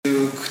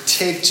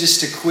take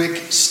just a quick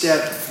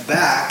step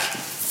back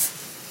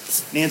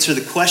and answer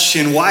the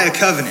question, why a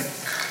covenant?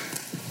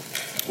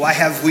 Why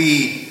have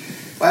we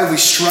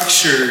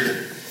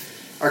structured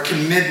our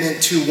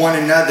commitment to one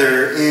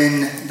another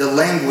in the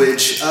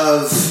language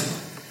of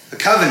a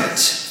covenant?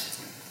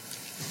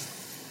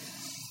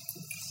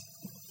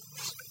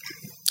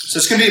 So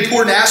it's going to be an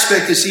important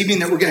aspect this evening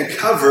that we're going to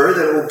cover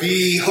that will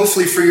be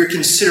hopefully for your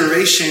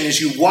consideration as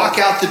you walk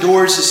out the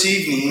doors this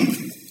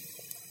evening.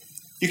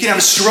 You can have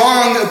a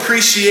strong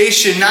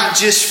appreciation not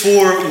just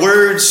for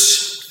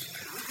words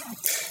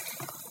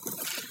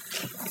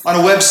on a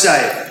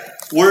website,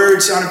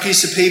 words on a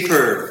piece of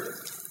paper,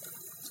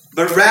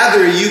 but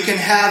rather you can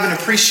have an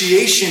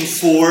appreciation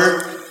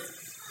for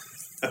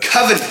a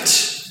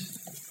covenant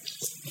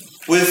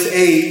with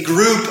a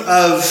group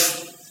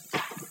of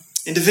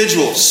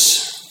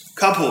individuals,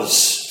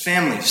 couples,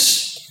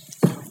 families.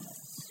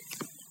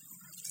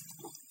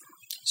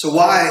 So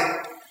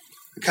why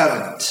a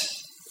covenant?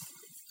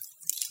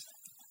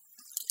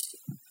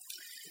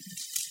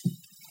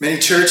 Many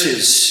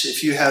churches,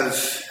 if you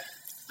have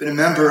been a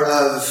member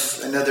of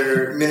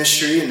another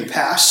ministry in the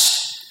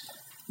past,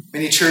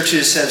 many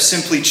churches have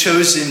simply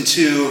chosen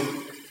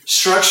to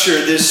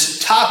structure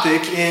this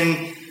topic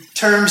in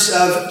terms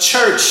of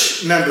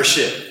church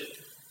membership,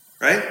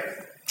 right?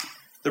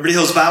 Liberty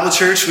Hills Bible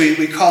Church,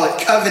 we call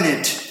it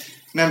covenant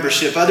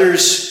membership.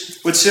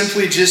 Others would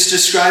simply just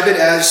describe it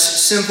as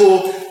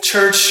simple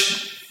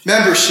church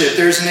membership.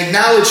 There's an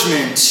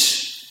acknowledgement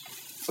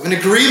of an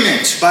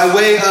agreement by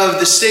way of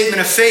the statement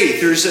of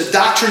faith. There's a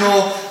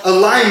doctrinal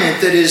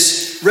alignment that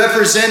is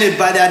represented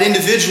by that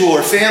individual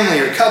or family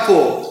or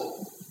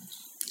couple.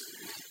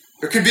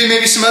 There could be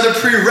maybe some other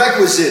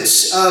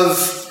prerequisites of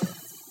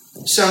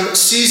some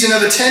season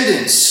of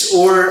attendance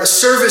or a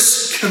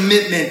service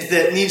commitment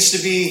that needs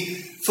to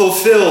be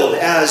fulfilled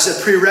as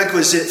a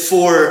prerequisite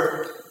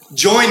for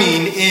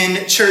joining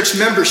in church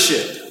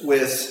membership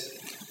with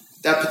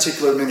that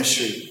particular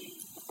ministry.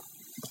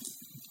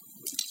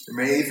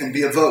 There may even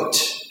be a vote.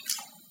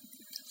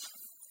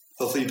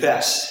 Hopefully you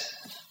pass.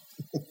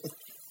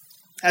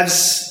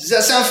 Does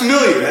that sound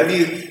familiar? Have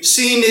you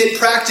seen it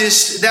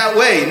practiced that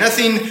way?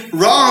 Nothing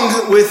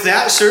wrong with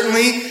that.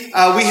 Certainly,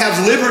 we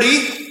have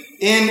liberty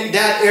in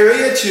that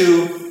area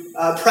to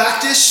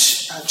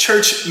practice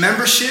church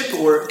membership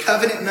or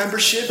covenant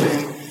membership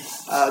in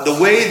the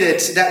way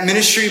that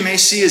ministry may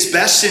see as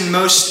best and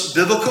most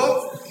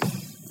biblical.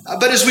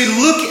 But as we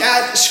look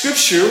at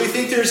Scripture, we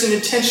think there's an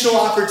intentional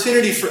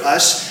opportunity for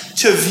us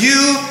to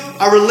view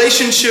our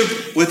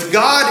relationship with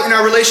God and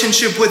our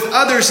relationship with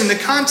others in the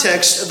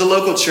context of the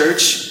local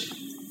church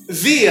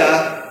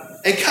via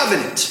a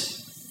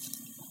covenant.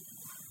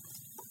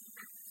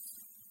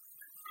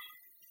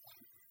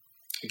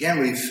 Again,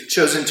 we've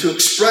chosen to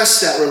express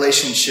that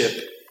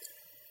relationship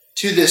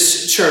to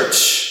this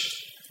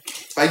church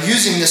by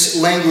using this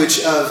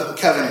language of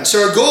covenant.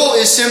 So our goal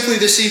is simply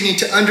this evening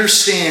to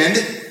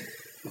understand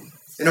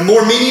in a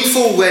more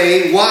meaningful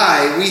way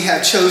why we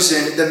have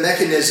chosen the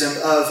mechanism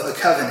of a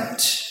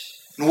covenant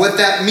and what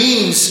that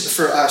means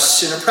for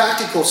us in a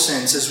practical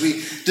sense as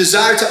we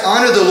desire to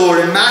honor the Lord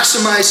and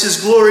maximize His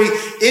glory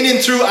in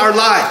and through our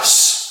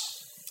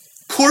lives.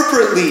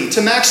 Corporately, to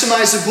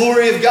maximize the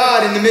glory of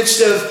God in the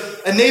midst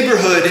of a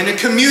neighborhood and a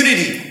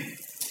community.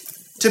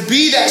 To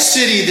be that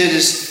city that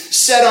is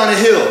set on a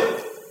hill.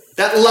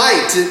 That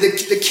light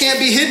that can't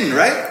be hidden,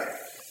 right?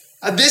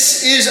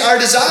 This is our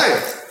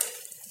desire.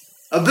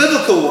 A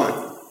biblical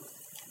one.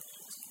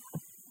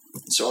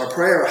 So our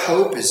prayer, our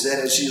hope is that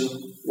as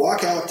you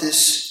walk out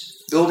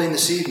this building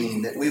this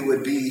evening, that we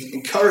would be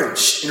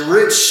encouraged,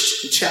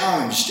 enriched, and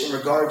challenged in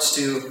regards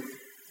to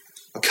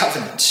a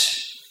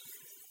covenant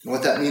and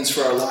what that means for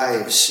our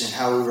lives and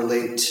how we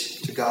relate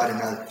to God and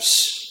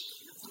others.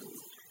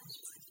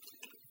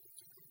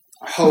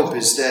 Our hope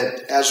is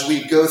that as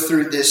we go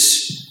through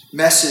this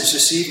message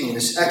this evening,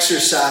 this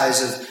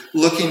exercise of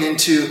looking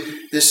into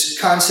this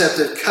concept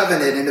of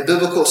covenant in a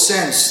biblical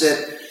sense,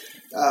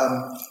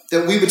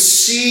 that we would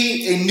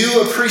see a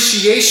new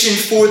appreciation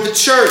for the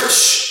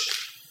church.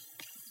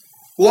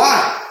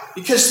 Why?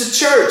 Because the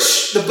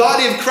church, the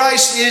body of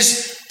Christ,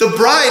 is the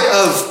bride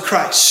of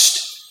Christ.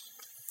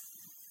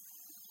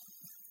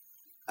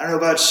 I don't know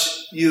about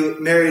you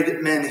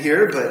married men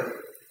here, but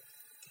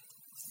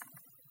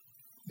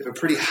you have a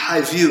pretty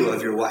high view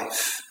of your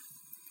wife.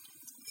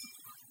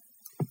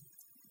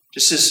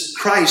 Just as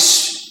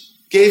Christ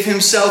gave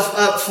Himself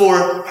up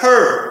for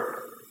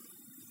her,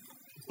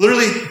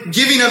 literally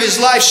giving of His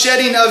life,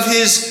 shedding of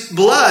His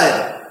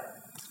blood,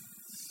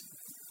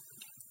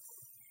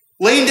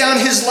 laying down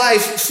His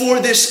life for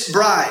this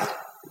bride.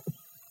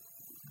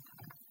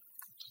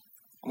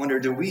 I wonder,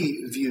 do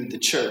we view the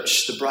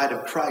church, the bride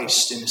of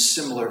Christ, in a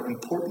similar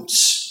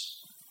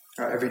importance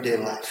in our everyday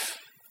life?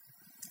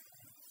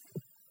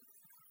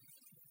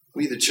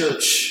 We, the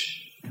church,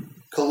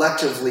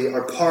 collectively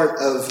are part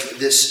of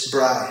this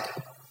bride.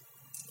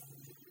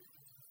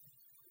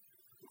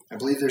 I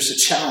believe there's a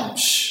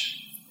challenge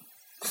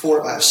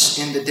for us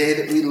in the day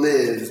that we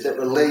live that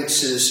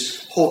relates to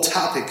this whole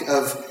topic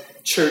of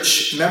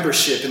church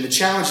membership. And the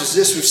challenge is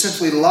this: we've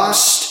simply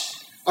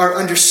lost our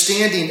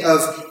understanding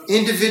of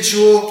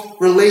individual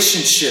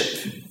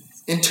relationship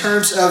in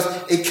terms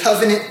of a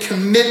covenant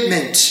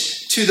commitment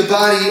to the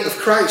body of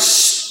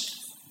Christ.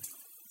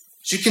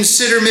 As you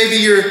consider maybe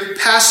your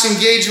past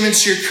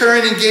engagements, your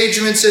current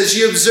engagements, as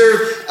you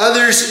observe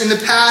others in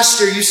the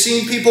past, or you've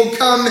seen people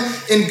come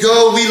and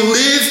go, we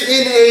live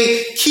in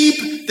a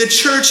keep the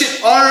church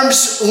at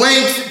arm's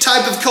length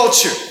type of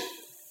culture.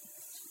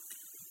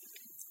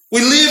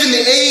 We live in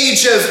the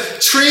age of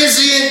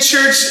transient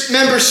church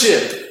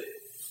membership,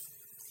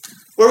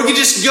 where we can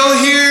just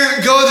go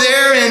here, go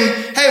there,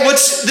 and hey,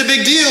 what's the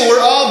big deal?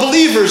 We're all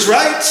believers,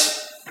 right?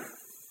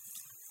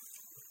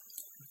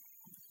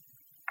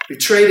 We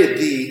traded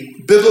the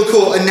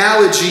biblical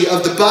analogy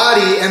of the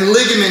body and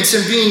ligaments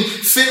and being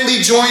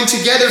fitly joined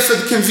together for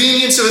the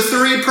convenience of a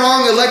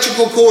three-pronged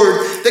electrical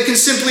cord that can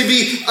simply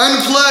be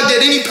unplugged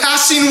at any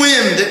passing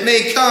whim that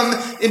may come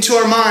into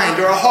our mind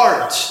or our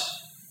heart.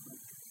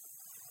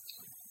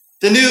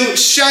 The new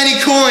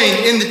shiny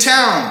coin in the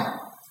town.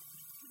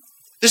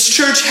 This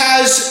church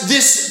has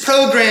this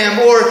program,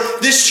 or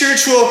this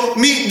church will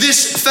meet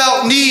this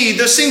felt need.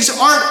 Those things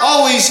aren't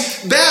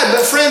always bad,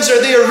 but friends, are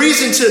they a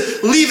reason to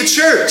leave a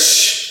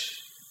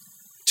church?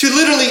 To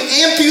literally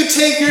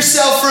amputate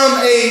yourself from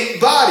a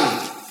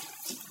body?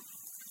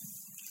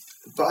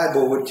 The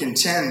Bible would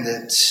contend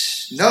that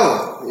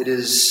no, it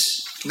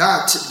is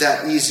not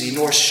that easy,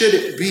 nor should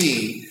it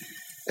be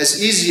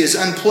as easy as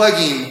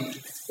unplugging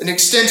an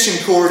extension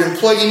cord and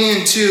plugging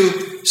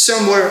into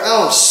somewhere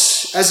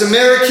else. As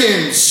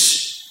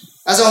Americans,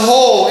 as a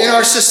whole, in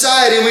our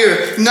society, we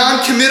are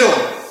non-committal.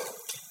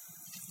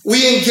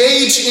 We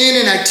engage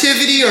in an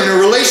activity or in a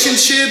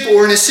relationship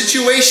or in a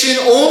situation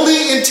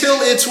only until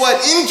it's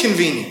what?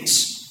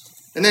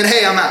 Inconvenience. And then,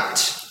 hey, I'm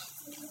out.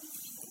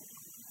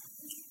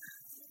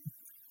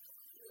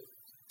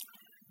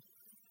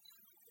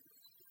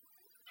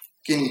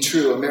 Any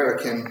true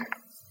American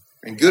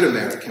and good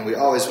American, we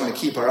always want to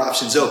keep our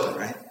options open,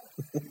 right?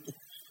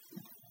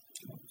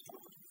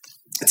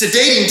 It's a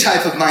dating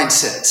type of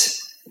mindset.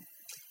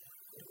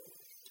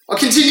 I'll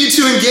continue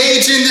to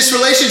engage in this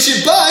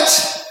relationship, but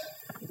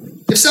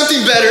if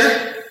something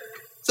better,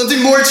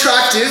 something more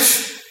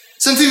attractive,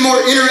 something more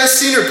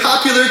interesting or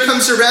popular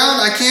comes around,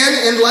 I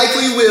can and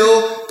likely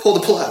will pull the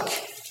plug.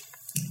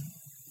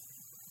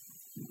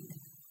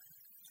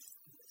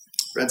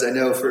 Friends, I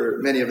know for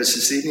many of us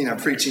this evening, I'm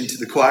preaching to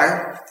the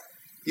choir.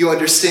 You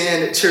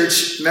understand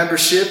church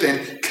membership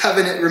and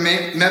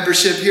covenant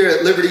membership here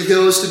at Liberty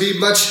Hills to be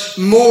much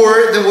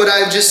more than what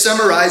I've just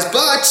summarized,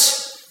 but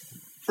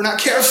if we're not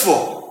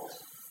careful,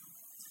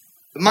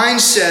 the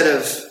mindset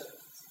of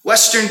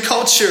Western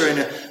culture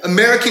and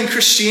American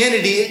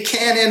Christianity, it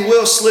can and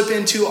will slip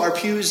into our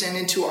pews and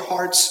into our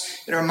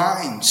hearts and our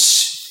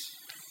minds.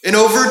 And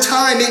over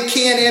time, it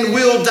can and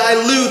will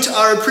dilute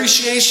our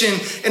appreciation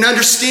and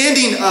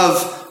understanding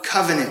of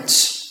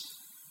covenant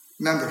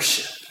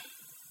membership.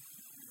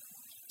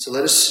 So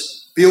let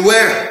us be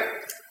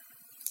aware.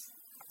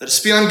 Let us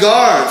be on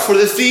guard for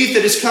the thief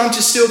that has come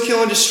to steal,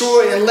 kill, and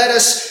destroy. And let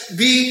us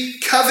be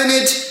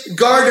covenant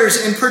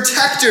guarders and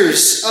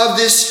protectors of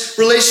this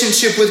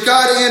relationship with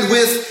God and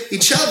with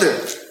each other.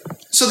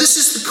 So this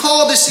is the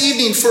call this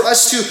evening for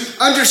us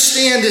to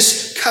understand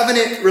this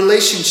covenant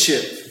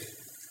relationship.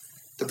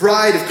 The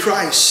bride of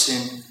Christ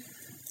in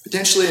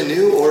potentially a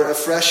new or a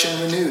fresh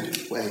and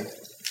renewed way.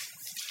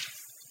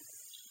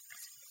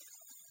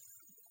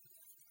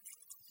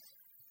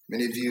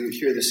 Many of you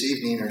here this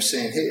evening are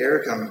saying, hey,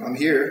 Eric, I'm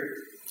here.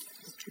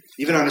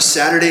 Even on a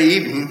Saturday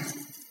evening,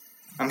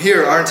 I'm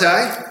here, aren't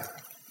I?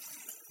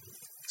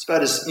 It's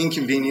about as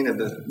inconvenient of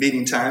a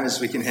meeting time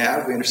as we can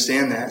have. We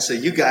understand that. So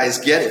you guys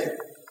get it.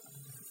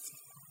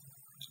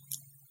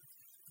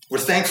 We're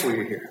thankful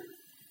you're here.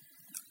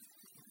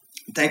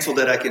 I'm thankful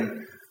that I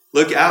can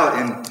look out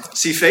and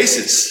see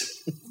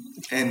faces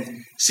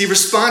and see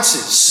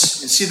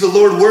responses and see the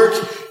Lord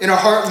work in our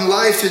heart and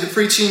life through the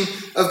preaching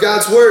of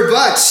God's word.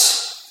 But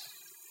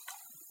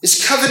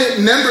is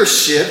covenant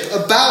membership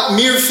about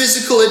mere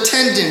physical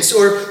attendance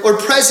or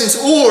presence,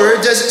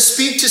 or does it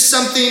speak to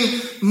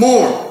something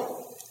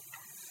more?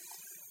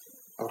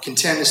 I'll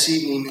contend this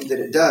evening that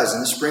it does,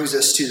 and this brings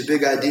us to the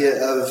big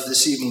idea of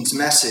this evening's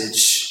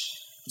message.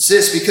 It's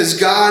this: because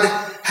God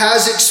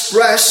has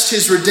expressed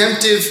his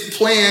redemptive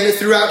plan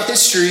throughout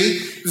history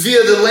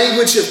via the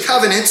language of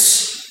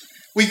covenants,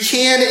 we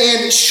can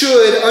and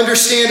should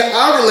understand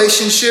our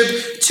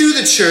relationship to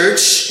the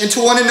church and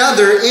to one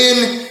another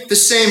in the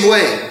same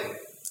way.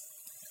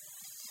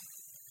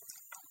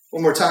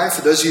 One more time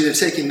for those of you that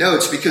are taking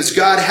notes: because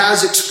God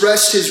has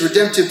expressed his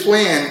redemptive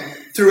plan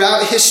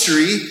throughout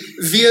history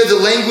via the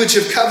language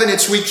of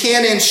covenants, we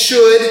can and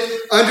should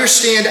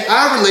understand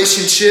our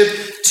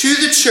relationship to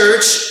the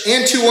church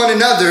and to one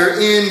another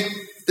in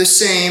the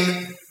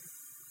same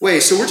way.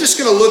 So we're just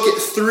going to look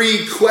at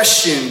 3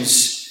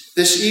 questions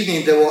this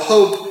evening that will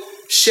hope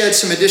shed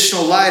some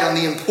additional light on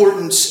the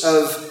importance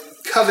of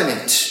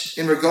covenant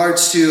in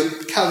regards to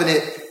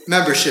covenant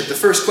membership. The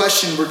first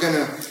question we're going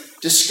to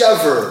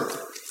discover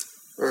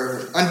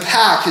or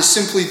unpack is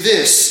simply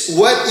this: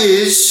 what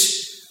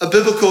is a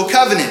biblical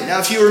covenant? Now,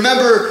 if you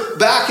remember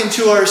back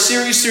into our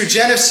series through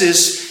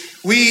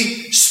Genesis,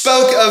 we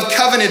spoke of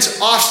covenants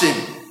often.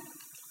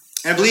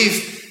 And I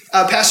believe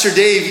Pastor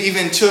Dave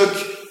even took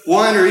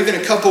one or even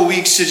a couple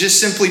weeks to just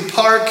simply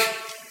park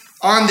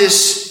on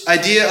this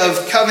idea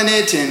of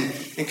covenant and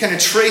kind of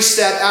trace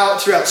that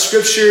out throughout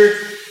Scripture.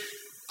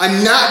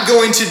 I'm not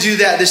going to do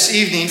that this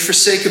evening for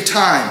sake of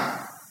time.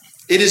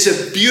 It is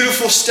a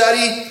beautiful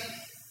study.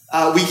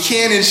 We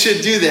can and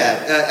should do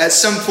that at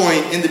some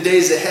point in the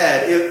days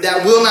ahead.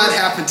 That will not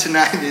happen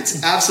tonight.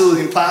 It's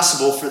absolutely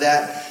impossible for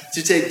that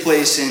to take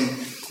place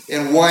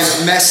in one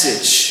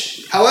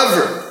message.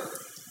 However,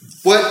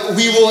 what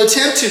we will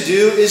attempt to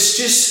do is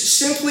just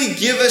simply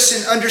give us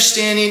an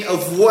understanding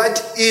of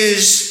what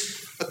is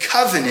a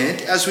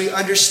covenant as we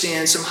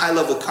understand some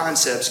high-level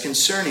concepts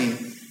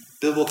concerning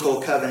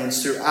biblical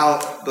covenants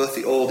throughout both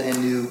the Old and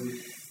New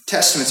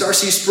Testaments.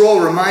 R.C.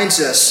 Sproul reminds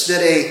us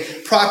that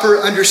a proper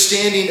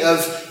understanding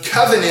of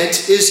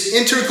covenant is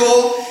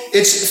integral,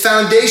 it's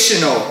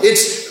foundational,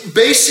 it's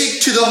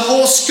basic to the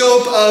whole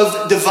scope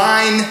of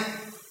divine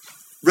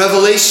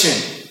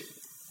revelation.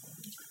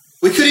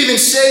 We could even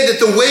say that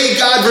the way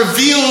God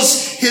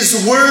reveals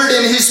his word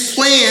and his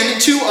plan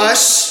to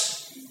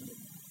us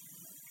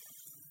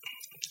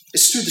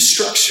is through the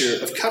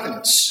structure of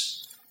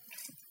covenants.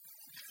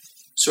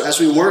 So as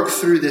we work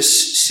through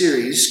this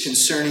series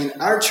concerning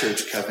our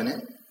church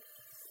covenant,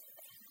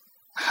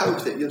 I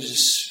hope that you'll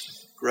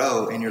just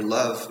grow in your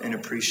love and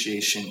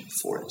appreciation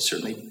for it. It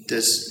certainly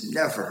does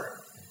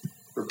never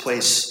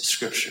replace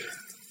Scripture.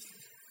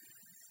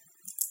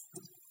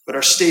 But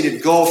our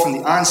stated goal from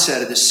the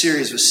onset of this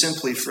series was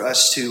simply for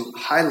us to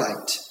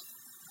highlight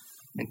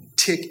and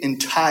tick and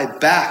tie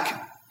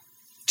back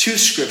to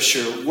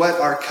Scripture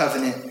what our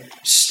covenant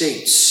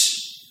states.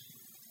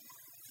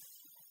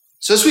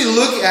 So as we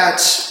look at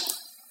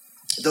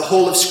the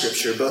whole of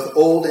Scripture, both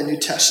Old and New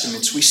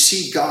Testaments, we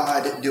see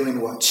God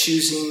doing what?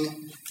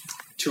 Choosing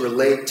to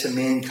relate to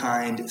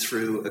mankind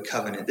through a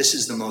covenant. This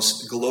is the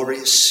most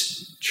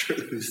glorious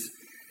truth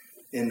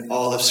in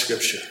all of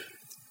Scripture.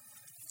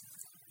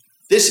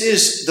 This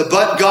is the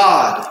but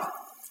God,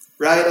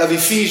 right, of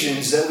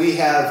Ephesians that we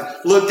have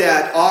looked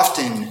at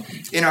often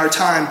in our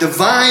time.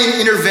 Divine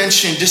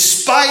intervention.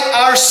 Despite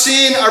our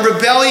sin, our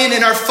rebellion,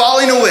 and our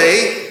falling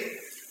away,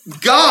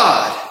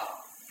 God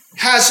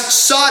has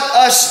sought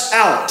us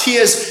out. He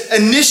has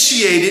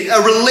initiated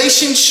a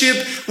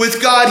relationship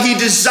with God. He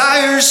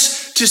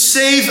desires to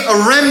save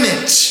a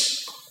remnant.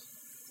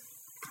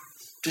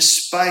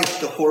 Despite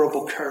the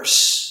horrible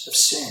curse of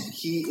sin,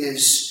 he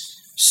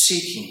is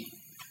seeking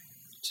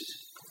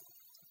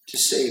to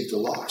save the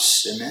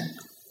lost. Amen?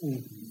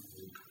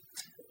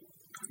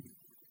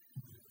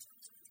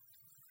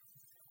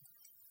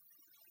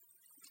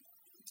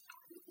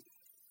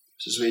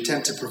 So as we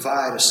attempt to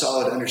provide a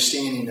solid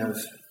understanding of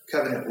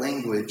covenant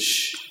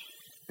language,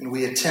 and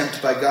we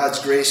attempt by God's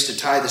grace to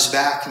tie this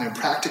back in a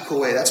practical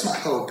way, that's my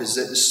hope, is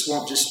that this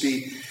won't just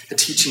be a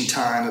teaching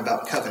time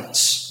about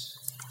covenants.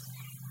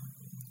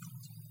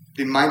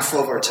 Be mindful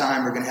of our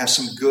time. We're going to have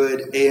some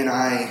good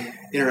A&I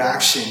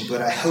interaction,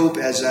 but I hope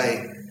as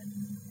I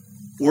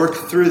work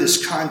through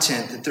this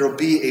content that there will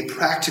be a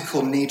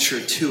practical nature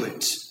to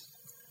it,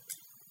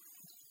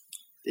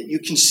 that you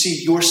can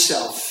see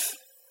yourself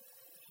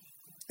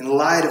in the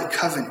light of a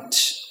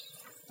covenant,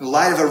 in the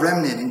light of a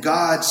remnant, in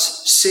God's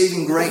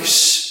saving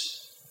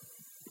grace,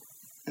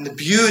 and the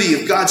beauty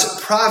of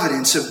God's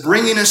providence of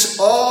bringing us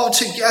all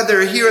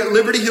together here at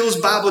Liberty Hills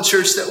Bible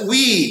Church, that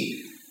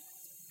we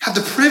have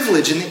the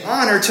privilege and the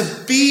honor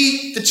to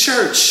be the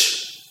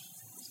church,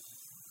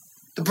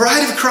 the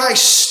bride of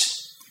Christ,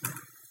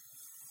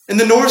 in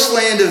the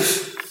northland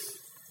of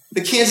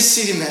the Kansas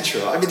City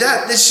metro. I mean,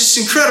 that's just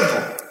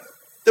incredible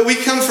that we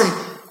come from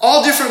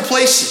all different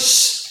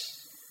places.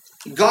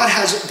 God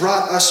has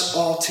brought us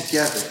all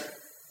together.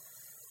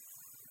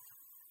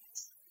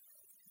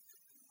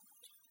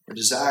 Our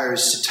desire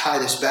is to tie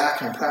this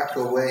back in a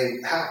practical way.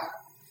 How?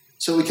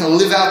 So we can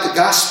live out the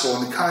gospel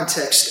in the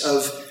context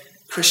of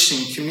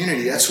Christian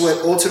community. That's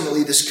what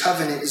ultimately this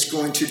covenant is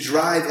going to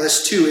drive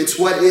us to. It's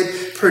what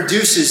it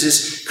produces,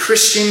 is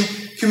Christian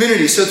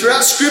community. So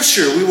throughout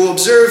Scripture, we will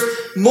observe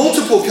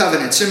multiple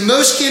covenants, and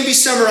most can be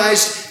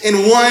summarized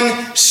in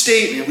one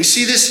statement. We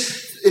see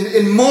this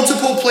in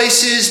multiple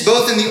places,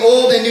 both in the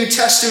Old and New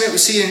Testament. We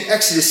see it in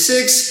Exodus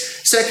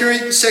 6,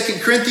 2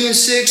 Corinthians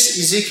 6,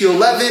 Ezekiel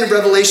 11,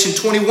 Revelation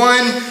 21.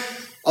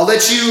 I'll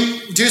let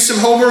you do some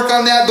homework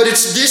on that, but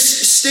it's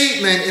this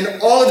statement in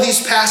all of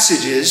these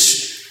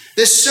passages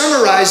that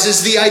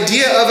summarizes the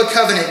idea of a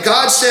covenant.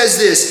 God says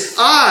this: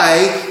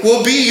 I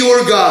will be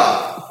your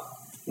God,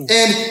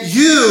 and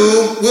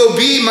you will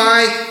be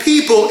my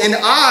people, and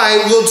I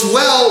will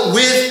dwell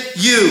with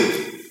you.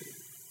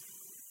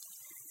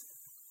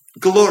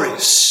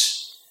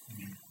 Glorious.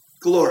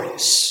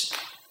 Glorious.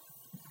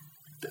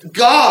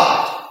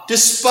 God,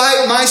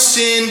 despite my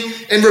sin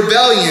and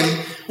rebellion,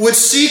 would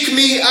seek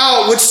me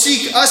out, would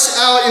seek us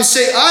out and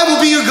say, I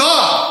will be your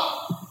God.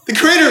 The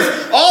creator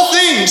of all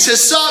things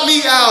has sought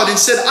me out and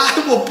said,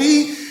 I will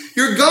be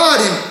your God,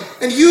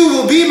 and you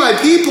will be my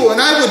people,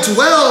 and I will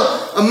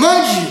dwell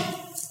among you.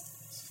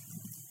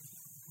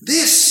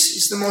 This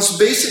is the most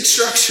basic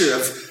structure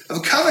of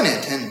a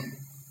covenant, and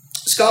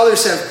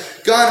scholars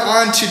have gone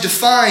on to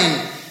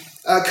define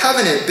a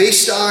covenant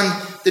based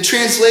on the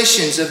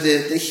translations of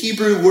the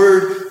Hebrew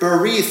word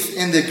berith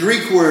and the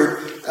Greek word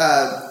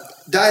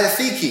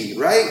diatheke,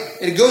 right?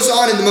 And it goes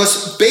on in the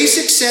most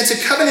basic sense.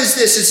 A covenant is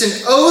this.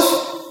 It's an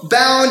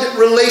oath-bound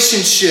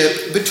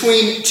relationship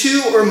between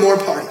two or more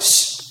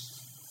parties.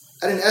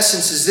 That in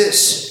essence is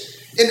this.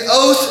 An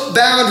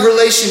oath-bound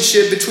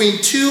relationship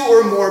between two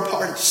or more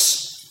parties.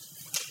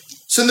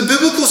 So in the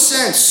biblical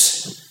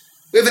sense,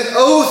 we have an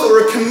oath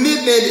or a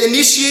commitment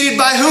initiated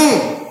by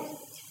whom?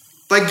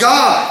 By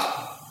God.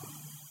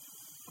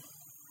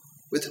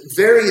 With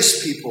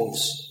various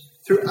peoples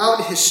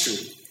throughout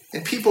history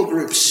and people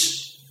groups.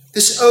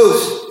 This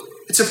oath,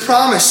 it's a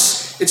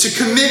promise, it's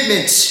a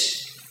commitment.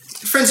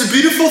 Friends, a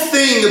beautiful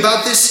thing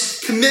about this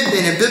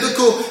commitment and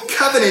biblical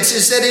covenants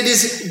is that it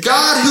is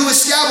God who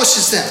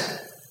establishes them.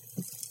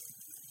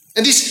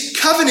 And these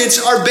covenants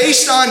are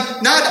based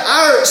on not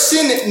our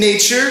sin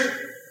nature,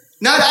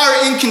 not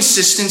our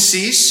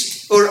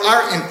inconsistencies or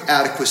our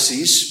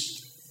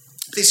inadequacies.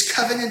 These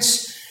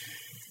covenants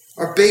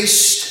are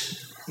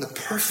based on the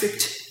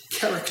perfect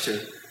character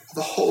of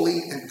the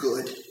holy and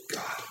good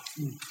God.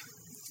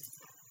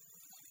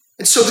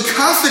 And so the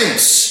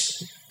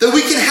confidence that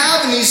we can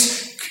have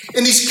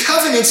in these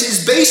covenants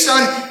is based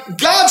on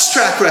God's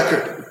track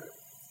record.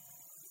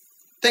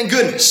 Thank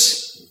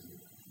goodness.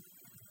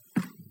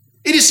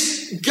 It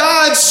is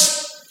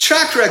God's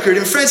track record.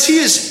 And friends, He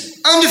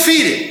is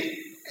undefeated.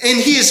 And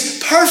He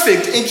is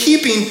perfect in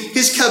keeping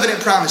His covenant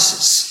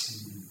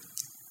promises.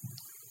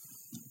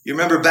 You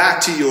remember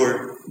back to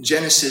your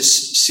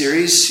Genesis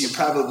series, you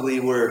probably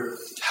were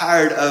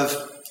tired of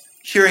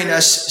hearing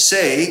us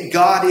say,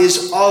 God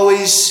is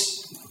always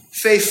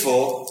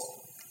faithful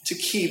to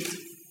keep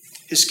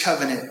His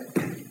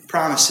covenant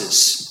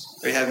promises.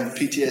 Are you having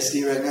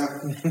PTSD right now?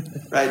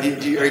 Right? Are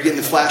you getting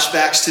the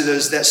flashbacks to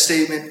that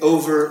statement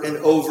over and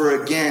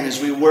over again as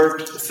we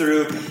worked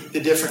through the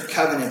different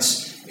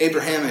covenants,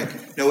 Abrahamic,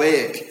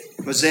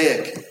 Noahic,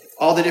 Mosaic,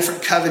 all the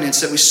different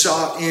covenants that we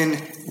saw in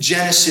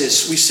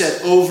Genesis. We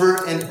said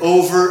over and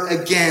over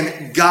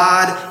again,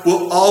 God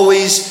will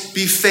always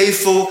be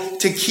faithful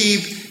to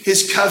keep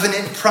His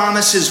covenant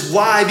promises.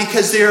 Why?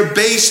 Because they are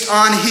based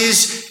on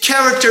His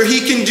character.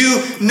 He can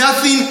do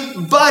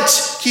nothing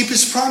but keep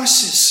His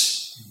promises.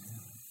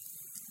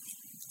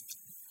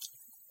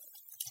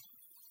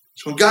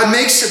 So when God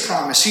makes a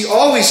promise, He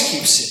always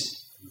keeps it.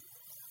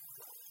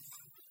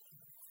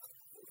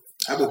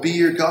 I will be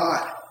your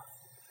God.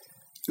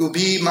 You will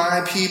be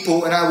my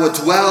people, and I will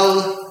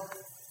dwell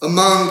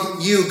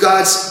among you.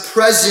 God's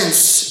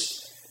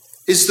presence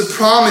is the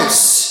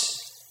promise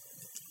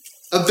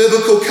of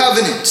biblical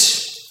covenant.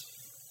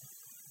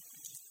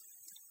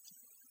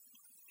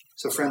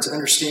 So, friends,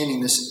 understanding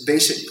this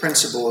basic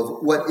principle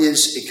of what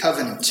is a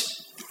covenant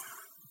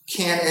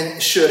can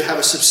and should have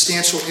a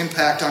substantial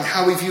impact on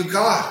how we view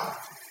God,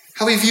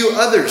 how we view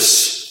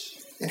others,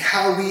 and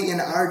how we in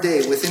our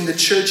day, within the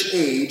church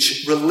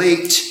age,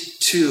 relate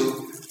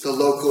to the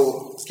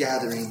local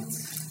gathering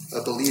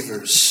of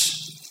believers.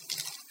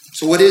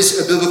 So what is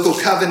a biblical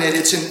covenant?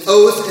 It's an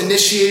oath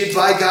initiated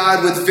by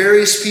God with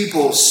various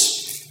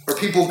peoples or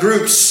people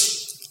groups.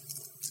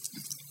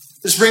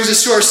 This brings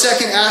us to our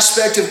second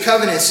aspect of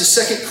covenants, the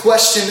second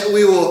question that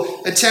we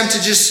will attempt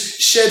to just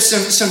shed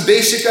some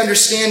basic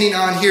understanding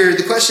on here.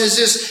 The question is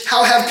this: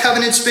 how have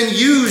covenants been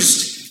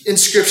used in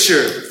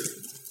Scripture?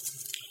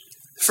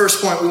 The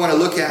first point we want to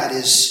look at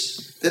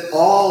is that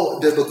all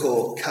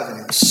biblical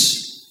covenants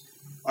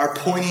are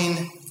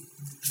pointing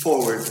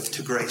forward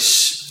to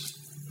grace.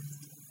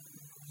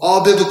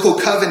 All biblical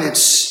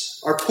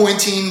covenants are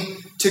pointing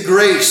to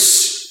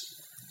grace.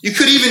 You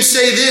could even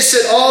say this,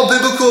 that all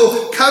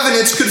biblical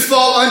covenants could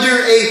fall under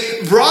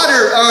a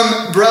broader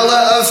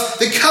umbrella of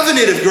the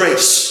covenant of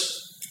grace.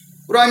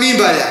 What do I mean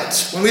by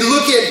that? When we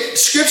look at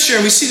Scripture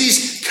and we see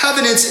these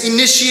covenants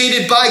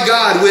initiated by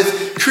God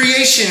with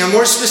creation, or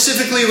more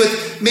specifically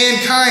with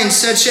mankind,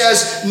 such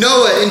as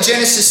Noah in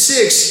Genesis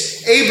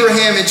 6,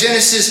 Abraham in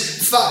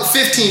Genesis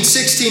 15,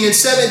 16, and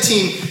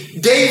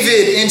 17,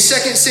 David in 2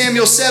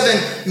 Samuel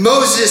 7,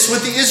 Moses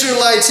with the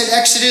Israelites in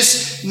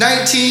Exodus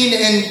 19,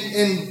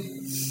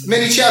 and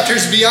many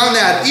chapters beyond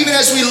that. Even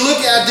as we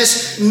look at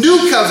this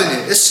new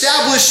covenant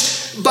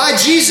established by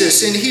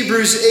Jesus in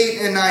Hebrews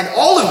 8 and 9,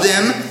 all of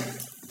them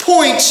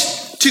point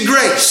to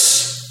grace.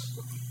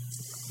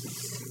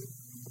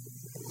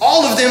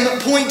 All of them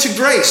point to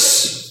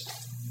grace.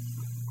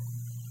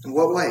 In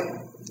what way?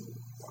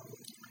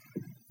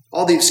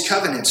 All these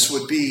covenants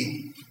would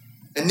be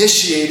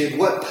initiated,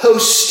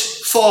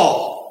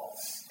 post-fall?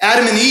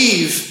 Adam and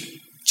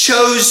Eve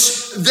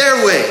chose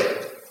their way.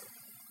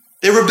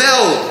 They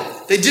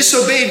rebelled. They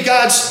disobeyed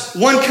God's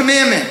one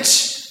commandment.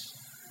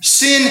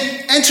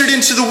 Sin entered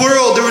into the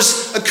world. There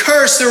was a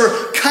curse. There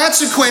were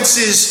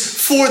consequences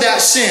for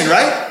that sin,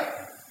 right?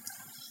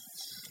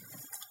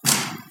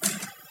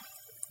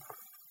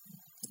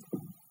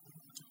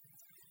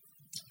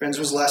 Friends,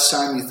 when was the last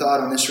time you thought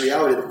on this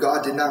reality that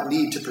God did not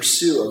need to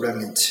pursue a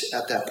remnant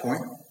at that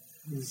point?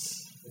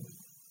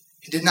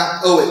 He did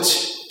not owe it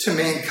to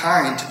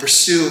mankind to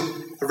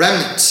pursue a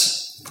remnant.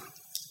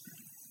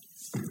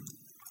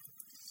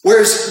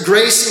 Whereas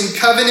grace and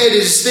covenant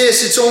is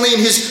this, it's only in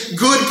his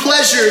good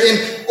pleasure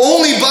and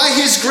only by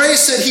his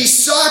grace that he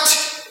sought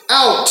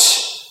out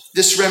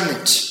this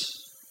remnant.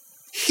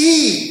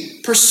 He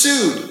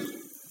pursued.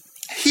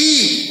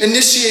 He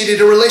initiated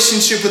a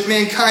relationship with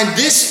mankind.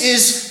 This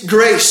is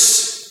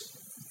grace.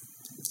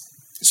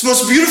 Its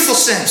most beautiful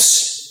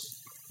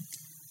sense.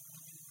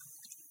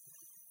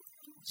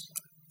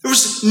 There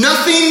was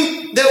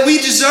nothing that we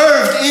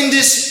deserved in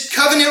this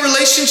covenant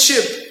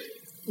relationship.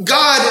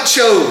 God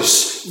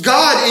chose.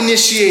 God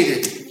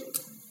initiated.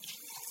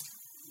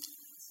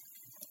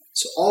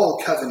 So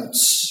all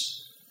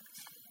covenants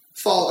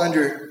fall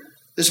under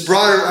this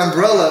broader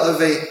umbrella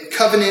of a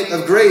covenant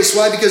of grace.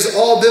 Why? Because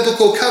all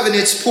biblical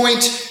covenants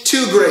point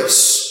to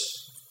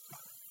grace.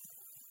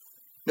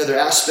 Another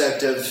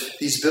aspect of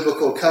these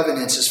biblical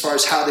covenants, as far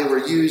as how they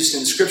were used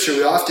in Scripture,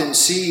 we often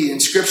see in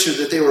Scripture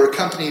that they were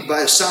accompanied by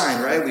a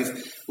sign, right?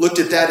 We've looked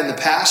at that in the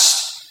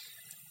past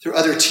through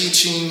other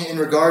teaching in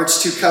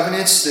regards to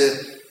covenants.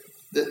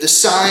 The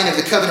sign of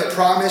the covenant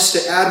promise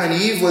to Adam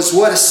and Eve was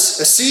what? A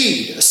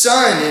seed, a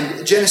son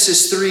in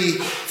Genesis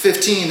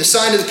 3:15. The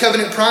sign of the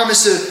covenant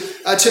promise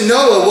to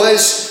Noah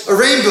was a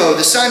rainbow.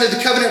 The sign of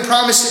the covenant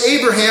promise to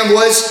Abraham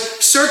was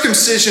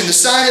circumcision. The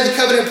sign of the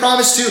covenant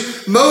promise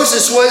to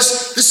Moses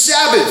was the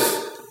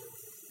Sabbath.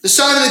 The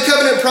sign of the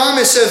covenant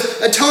promise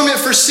of atonement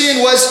for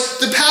sin was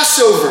the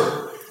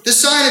Passover. The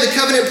sign of the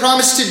covenant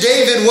promise to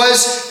David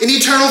was an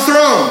eternal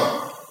throne.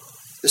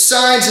 The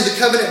signs of the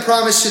covenant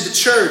promise to the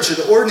church are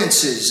the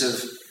ordinances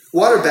of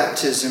water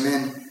baptism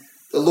and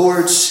the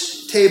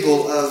Lord's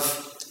table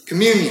of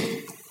communion.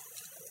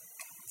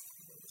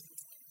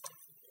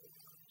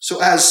 So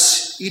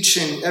as each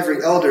and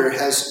every elder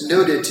has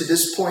noted to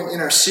this point in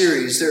our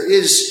series, there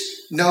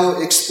is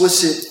no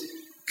explicit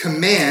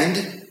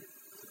command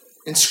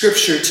in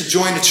Scripture to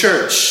join a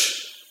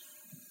church.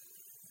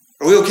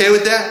 Are we okay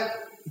with that?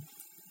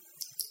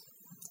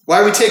 Why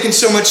are we taking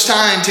so much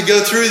time to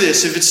go through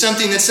this? If it's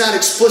something that's not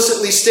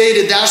explicitly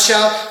stated, thou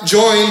shalt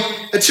join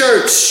a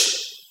church.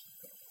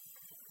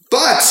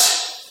 But,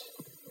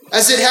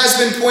 as it has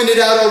been pointed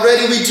out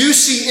already, we do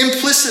see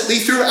implicitly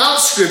throughout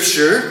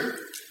Scripture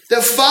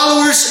that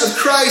followers of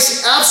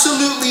Christ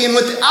absolutely and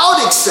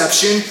without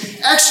exception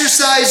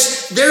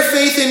exercise their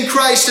faith in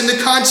Christ in the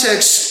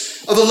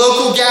context of a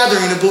local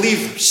gathering of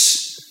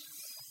believers.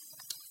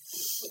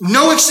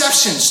 No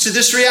exceptions to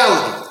this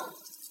reality.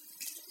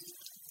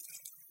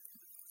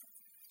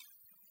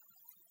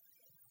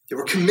 They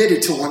were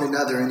committed to one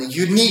another in a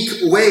unique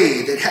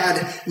way that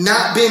had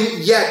not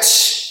been yet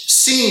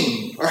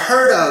seen or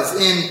heard of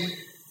in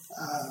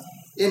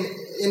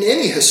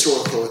any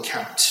historical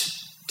account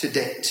to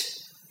date.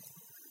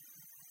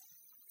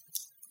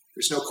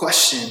 There's no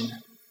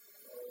question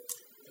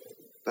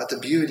about the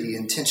beauty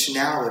and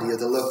intentionality of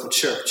the local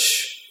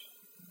church.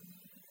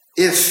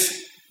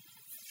 If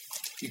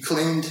you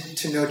claimed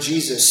to know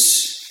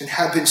Jesus and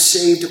have been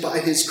saved by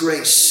his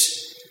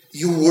grace,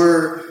 you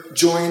were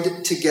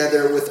joined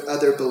together with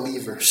other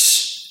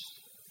believers.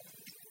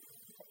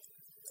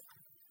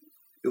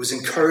 It was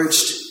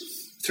encouraged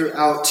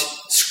throughout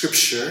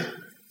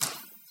Scripture.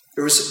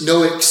 There was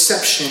no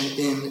exception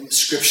in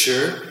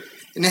Scripture.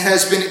 And it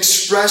has been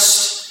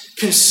expressed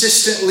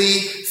consistently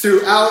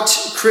throughout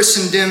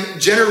Christendom,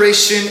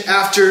 generation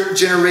after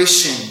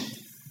generation.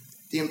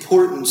 The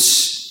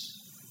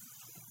importance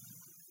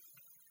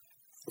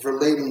of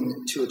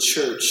relating to a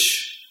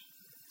church.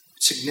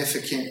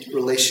 Significant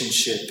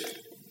relationship,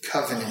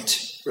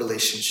 covenant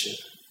relationship.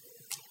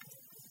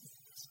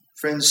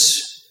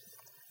 Friends,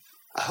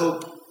 I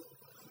hope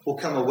we'll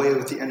come away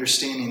with the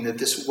understanding that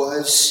this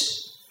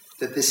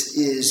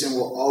is, and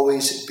will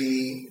always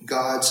be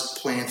God's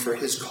plan for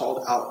his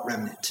called out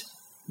remnant.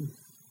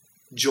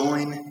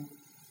 Join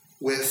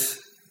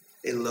with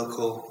a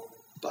local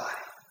body.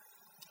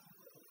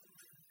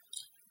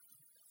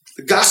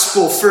 The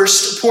gospel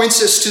first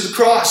points us to the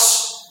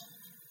cross.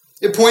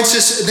 It points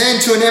us then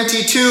to an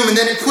empty tomb, and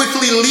then it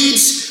quickly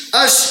leads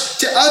us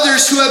to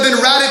others who have been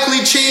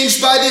radically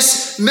changed by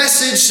this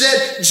message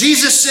that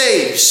Jesus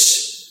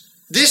saves.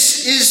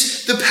 This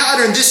is the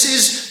pattern. This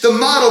is the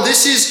model.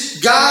 This is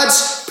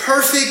God's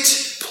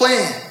perfect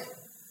plan.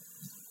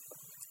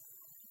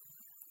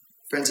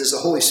 Friends, as the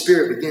Holy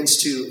Spirit begins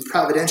to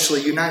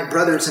providentially unite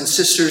brothers and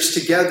sisters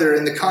together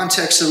in the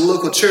context of the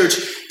local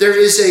church, there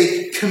is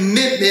a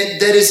commitment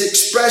that is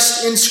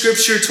expressed in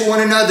Scripture to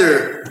one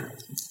another.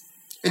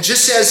 And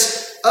just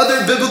as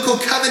other biblical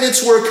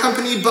covenants were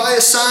accompanied by a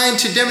sign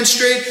to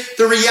demonstrate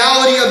the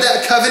reality of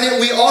that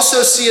covenant, we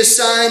also see a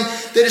sign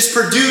that is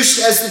produced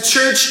as the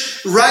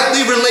church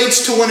rightly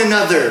relates to one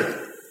another.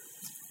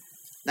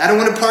 Now, I don't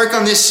want to park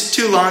on this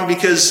too long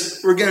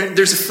because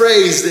there's a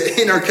phrase that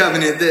in our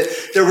covenant that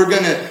we're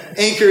going to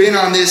anchor in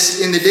on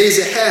this in the days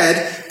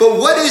ahead. But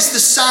what is the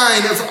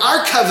sign of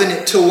our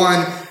covenant to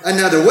one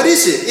another? What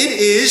is it? It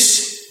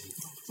is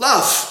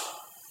Love.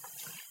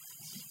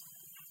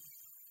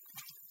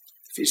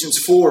 Ephesians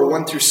 4,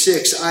 1 through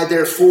 6. I,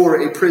 therefore,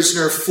 a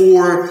prisoner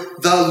for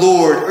the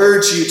Lord,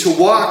 urge you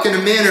to walk in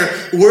a manner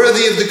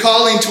worthy of the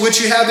calling to which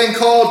you have been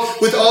called,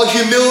 with all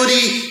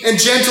humility and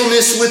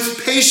gentleness,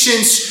 with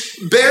patience,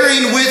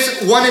 bearing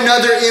with one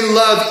another in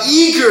love,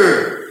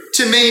 eager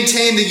to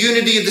maintain the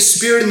unity of the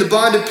Spirit and the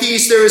bond of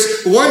peace. There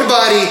is one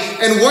body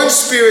and one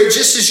Spirit,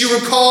 just as you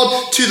were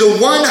called to the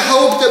one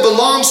hope that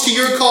belongs to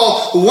your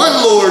call, one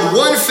Lord,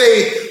 one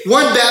faith,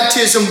 one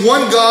baptism,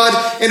 one God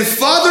and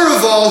Father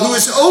of all, who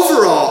is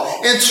over all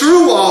and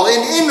through all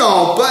and in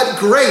all. But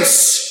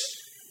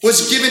grace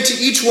was given to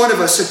each one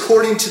of us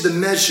according to the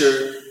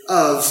measure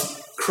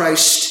of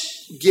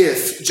Christ's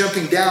gift.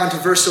 Jumping down to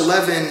verse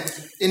 11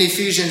 in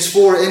Ephesians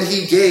 4, and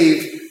he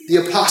gave the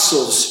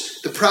apostles,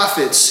 the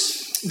prophets,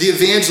 the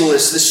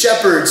evangelists, the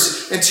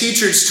shepherds, and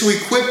teachers to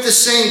equip the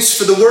saints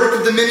for the work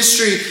of the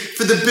ministry,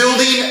 for the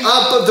building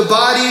up of the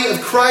body of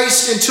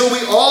Christ, until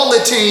we all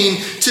attain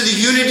to the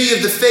unity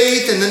of the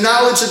faith and the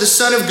knowledge of the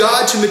Son of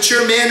God, to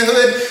mature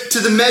manhood, to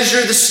the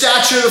measure, the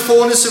stature, the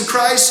fullness of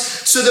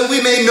Christ, so that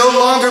we may no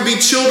longer be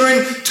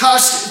children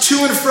tossed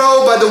to and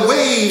fro by the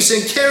waves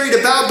and carried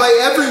about by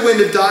every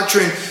wind of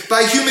doctrine,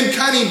 by human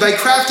cunning, by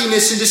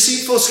craftiness and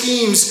deceitful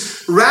schemes.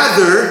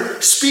 Rather,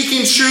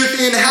 speaking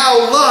truth in how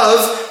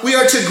love, we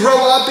are to grow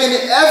up in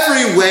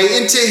every way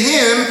into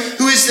him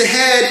who is the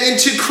head,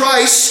 into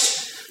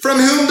Christ, from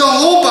whom the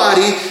whole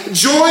body,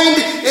 joined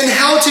and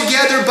held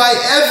together by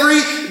every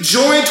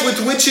joint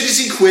with which it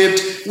is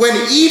equipped, when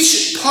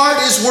each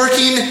part is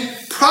working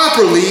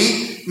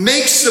properly,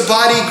 makes the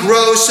body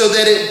grow so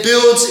that it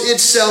builds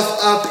itself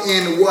up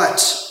in what?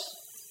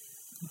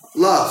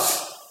 Love.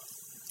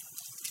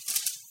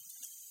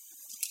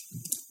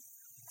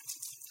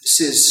 This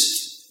is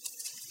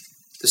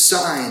the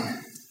sign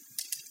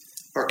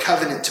of our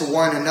covenant to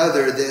one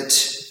another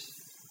that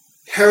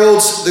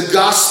heralds the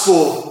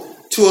gospel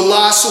to a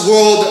lost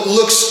world that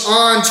looks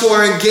on to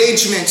our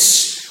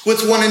engagements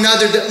with one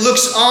another, that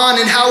looks on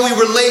in how we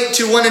relate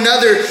to one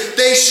another.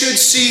 They should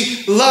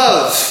see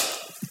love.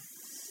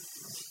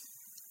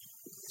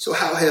 So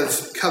how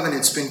have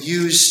covenants been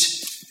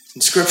used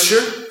in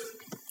Scripture?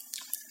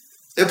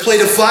 They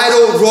played a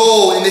vital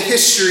role in the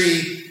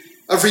history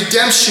of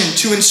redemption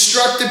to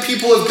instruct the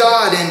people of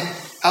God in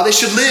how they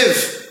should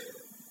live,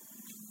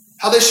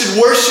 how they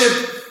should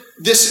worship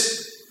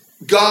this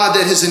God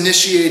that has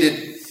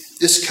initiated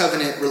this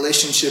covenant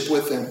relationship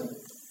with them.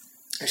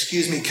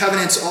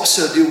 Covenants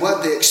also do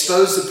what? They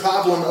expose the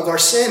problem of our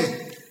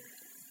sin.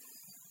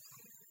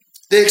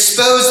 They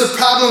expose the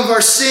problem of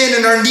our sin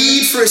and our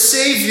need for a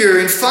Savior.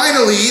 And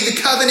finally, the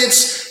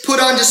covenants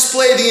put on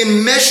display the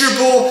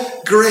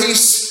immeasurable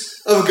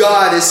grace of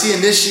God as he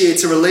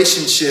initiates a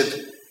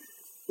relationship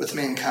with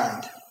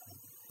mankind.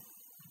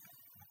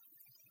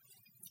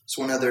 It's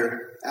one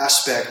other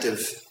aspect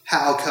of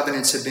how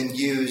covenants have been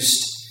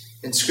used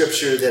in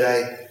Scripture that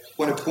I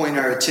want to point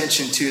our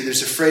attention to.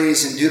 There's a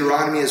phrase in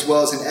Deuteronomy as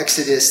well as in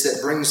Exodus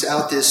that brings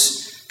out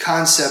this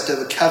concept of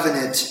a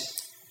covenant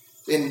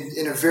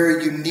in a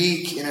very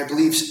unique and I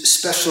believe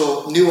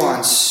special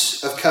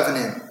nuance of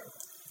covenant.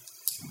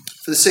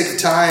 For the sake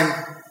of time,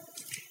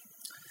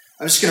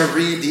 I'm just going to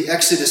read the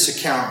Exodus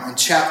account in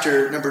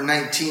chapter number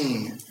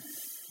 19,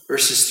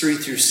 verses 3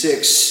 through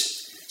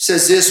 6. It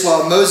says this: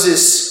 while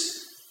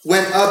Moses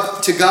went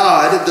up to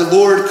God, the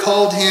Lord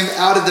called him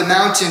out of the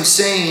mountain,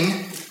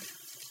 saying,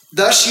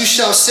 thus you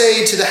shall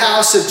say to the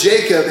house of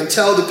Jacob and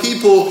tell the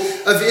people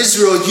of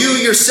Israel, you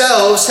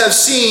yourselves have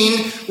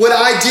seen what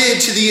I did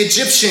to the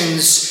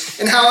Egyptians,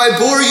 and how I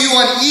bore you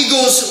on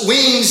eagle's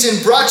wings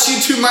and brought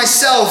you to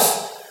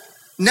myself.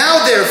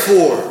 Now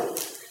therefore,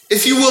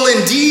 if you will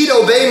indeed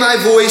obey my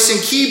voice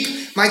and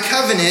keep my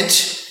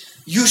covenant,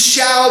 you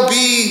shall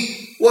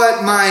be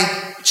what?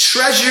 My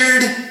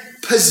treasured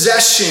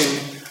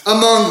possession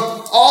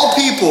among all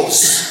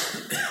peoples,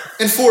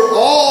 and for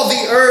all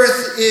the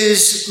earth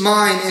is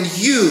mine, and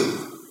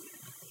you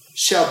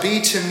shall be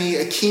to me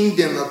a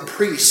kingdom of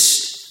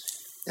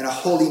priests and a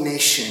holy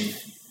nation.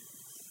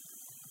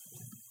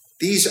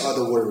 These are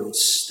the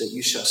words that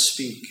you shall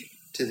speak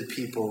to the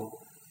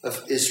people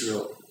of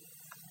Israel.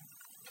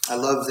 I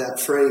love that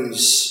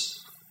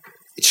phrase,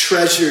 a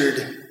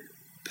treasured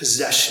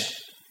possession.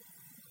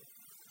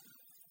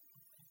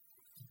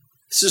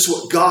 This is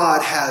what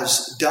God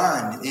has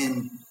done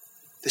in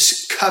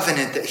this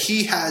covenant that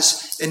he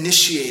has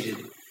initiated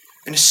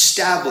and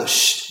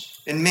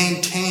established and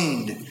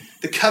maintained.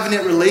 The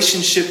covenant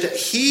relationship that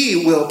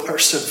he will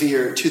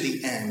persevere to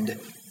the end.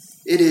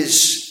 It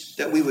is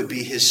that we would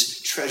be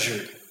his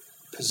treasured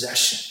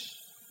possession.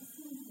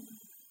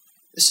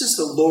 This is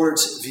the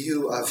Lord's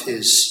view of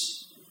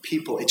his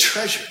people, a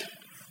treasured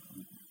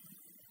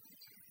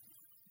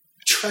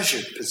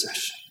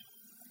possession.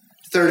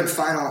 Third and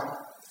final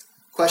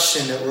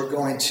question that we're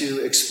going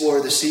to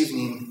explore this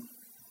evening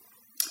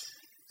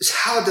is,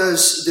 how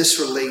does this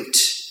relate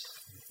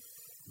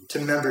to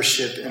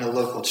membership in a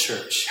local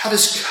church? How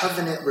does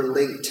covenant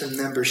relate to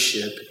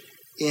membership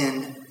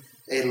in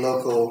a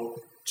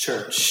local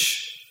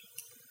church?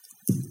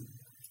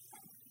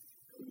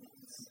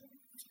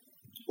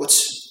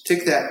 Let's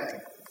take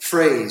that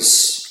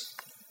phrase,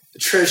 the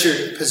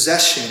treasured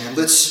possession, and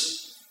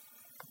let's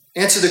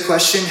answer the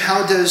question,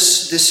 how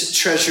does this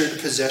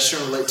treasured possession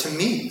relate to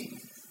me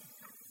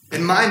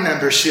and my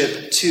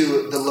membership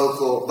to the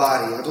local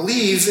body? I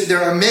believe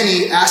there are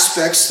many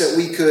aspects that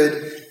we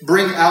could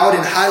bring out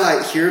and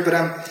highlight here, but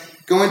I'm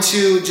going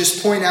to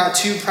just point out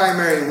two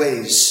primary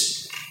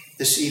ways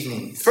this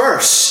evening.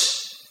 First,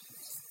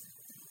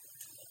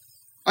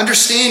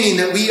 understanding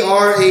that we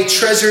are a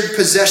treasured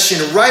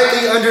possession,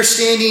 rightly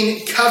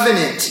understanding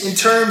covenant in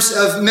terms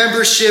of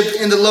membership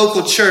in the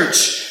local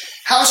church.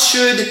 How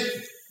should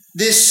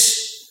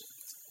this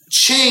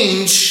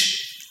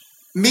change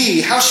me?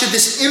 How should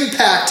this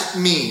impact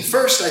me?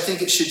 First, I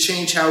think it should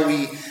change how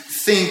we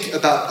think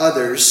about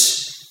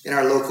others in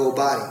our local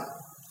body.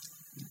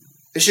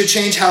 It should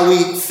change how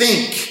we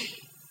think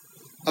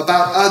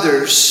about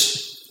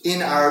others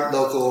in our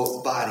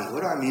local body.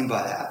 What do I mean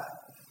by that?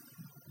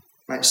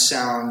 Might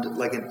sound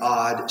like an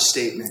odd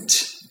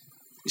statement.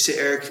 You say,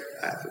 Eric,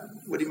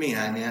 what do you mean?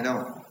 I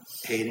don't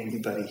hate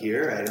anybody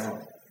here. I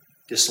don't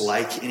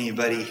dislike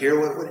anybody here.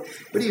 What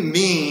do you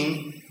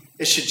mean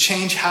it should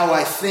change how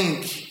I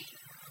think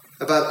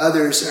about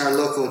others in our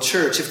local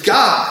church? If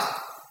God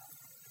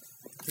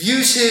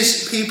views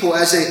his people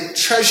as a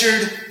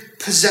treasured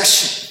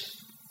possession,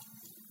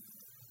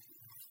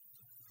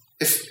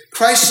 if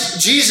Christ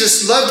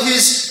Jesus loved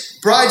his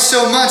bride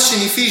so much in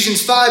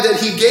Ephesians 5 that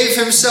he gave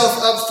himself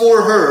up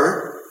for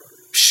her,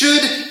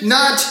 should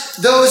not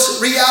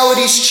those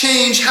realities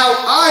change how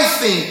I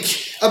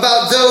think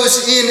about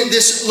those in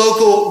this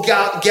local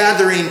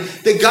gathering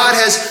that God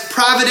has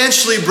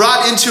providentially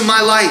brought into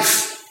my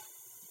life?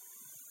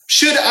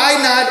 Should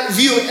I not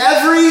view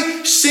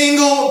every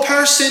single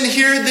person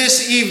here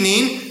this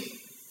evening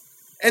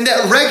and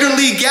that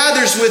regularly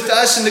gathers with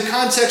us in the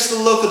context of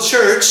the local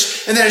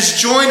church and that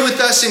has joined with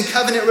us in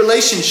covenant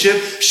relationship,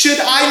 should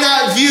I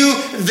not view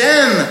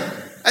them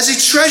as a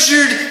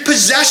treasured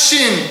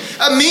possession,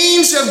 a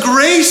means of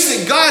grace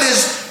that God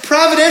has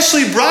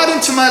providentially brought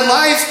into my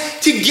life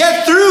to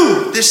get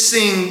through this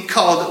thing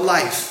called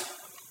life?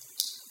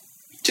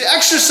 To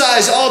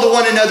exercise all the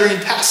one another in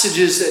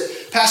passages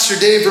that Pastor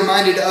Dave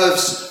reminded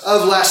us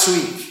of last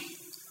week.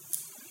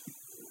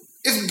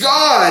 If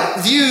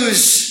God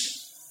views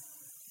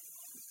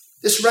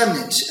this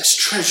remnant as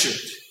treasured,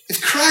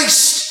 if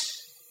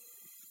Christ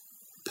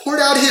poured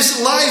out his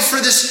life for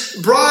this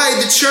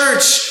bride, the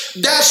church,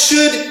 that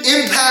should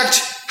impact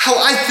how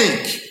I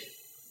think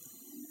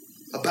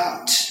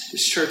about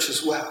this church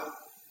as well.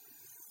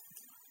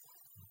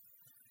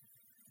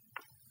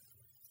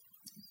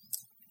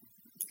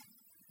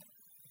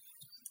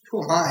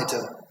 Who am I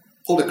to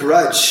hold a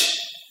grudge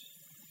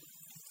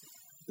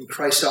when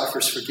Christ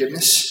offers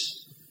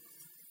forgiveness?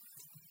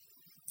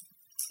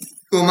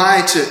 Who am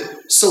I to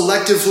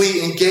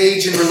selectively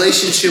engage in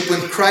relationship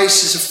when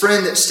Christ is a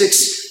friend that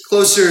sticks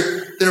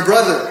closer than a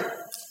brother?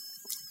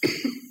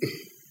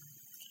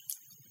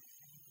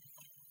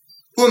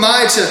 Who am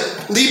I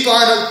to leap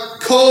on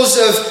coals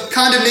of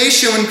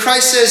condemnation when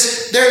Christ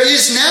says there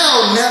is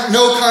now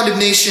no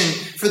condemnation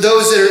for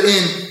those that are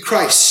in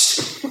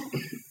Christ?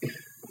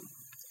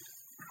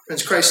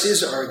 Friends, Christ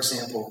is our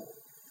example.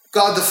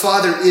 God the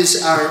Father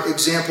is our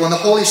example. And the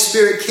Holy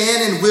Spirit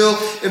can and will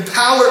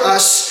empower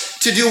us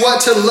to do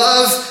what? To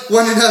love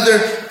one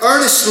another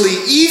earnestly,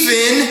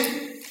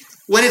 even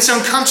when it's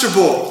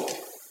uncomfortable.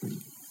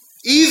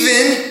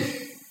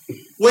 Even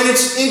when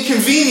it's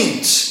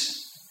inconvenient.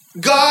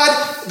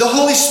 God, the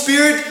Holy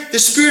Spirit, the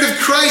Spirit of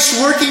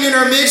Christ working in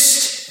our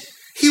midst,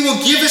 he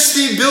will give us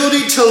the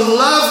ability to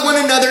love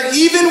one another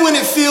even when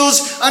it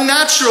feels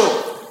unnatural.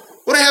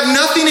 When I have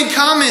nothing in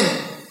common.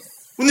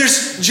 When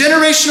there's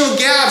generational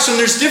gaps, when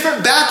there's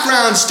different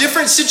backgrounds,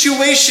 different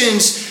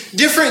situations,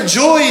 different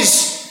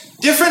joys,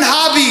 different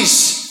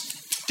hobbies,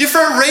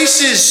 different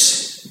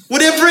races,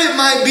 whatever it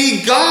might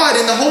be, God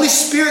and the Holy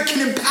Spirit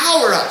can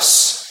empower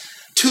us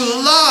to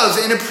love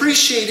and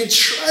appreciate and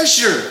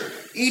treasure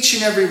each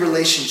and every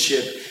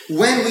relationship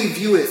when we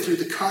view it through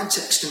the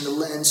context and the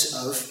lens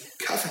of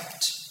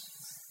covenant.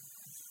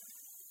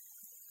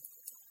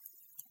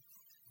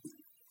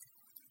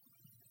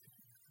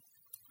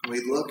 When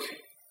we look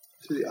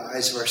through the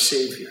eyes of our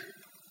Savior,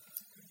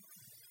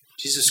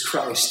 Jesus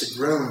Christ, the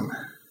groom,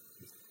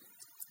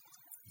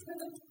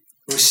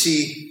 we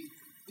see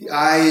the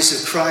eyes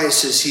of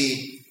Christ as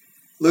he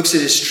looks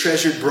at his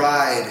treasured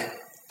bride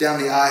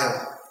down the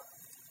aisle.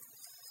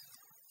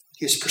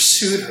 He has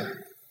pursued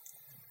her.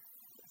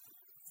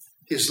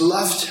 He has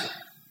loved her.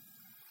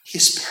 He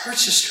has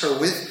purchased her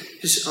with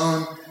his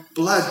own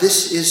blood.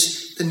 This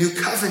is the new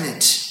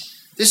covenant.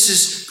 This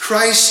is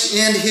Christ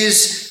and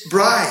his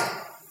bride.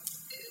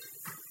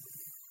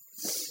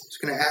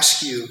 I'm going to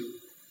ask you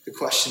the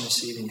question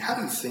this evening. How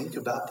do you think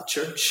about the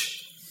church?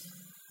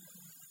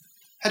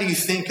 How do you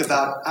think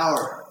about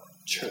our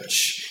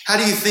church? How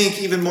do you think,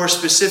 even more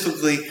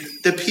specifically,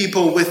 the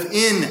people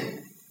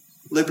within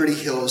Liberty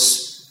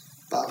Hills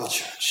Bible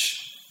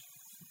Church?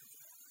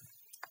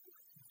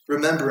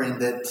 Remembering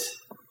that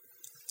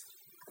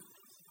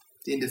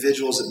The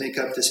individuals that make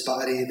up this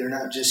body, they're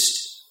not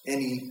just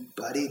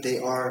anybody. They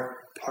are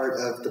part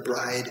of the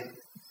bride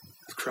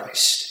of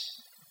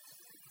Christ.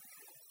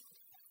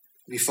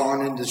 We've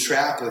fallen into the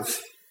trap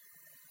of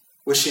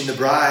wishing the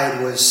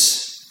bride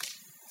was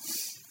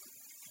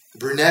a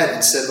brunette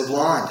instead of a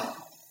blonde.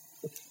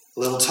 A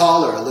little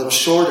taller, a little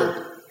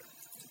shorter,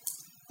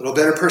 a little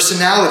better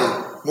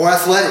personality, more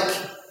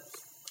athletic,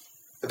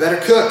 a better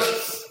cook.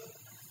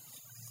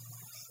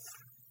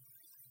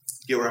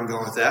 Get where I'm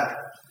going with that?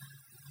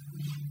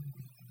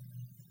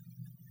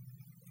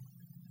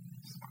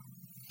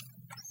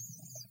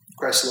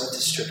 Christ loved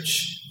his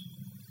church.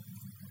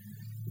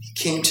 He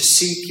came to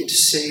seek and to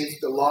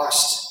save the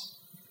lost.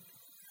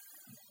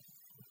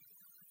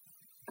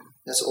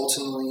 That's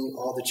ultimately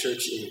all the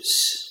church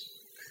is.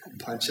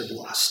 A bunch of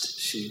lost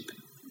sheep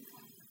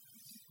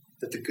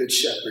that the Good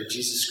Shepherd,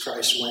 Jesus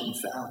Christ, went and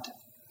found.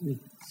 Do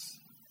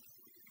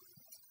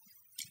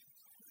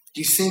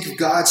you think of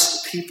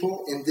God's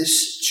people in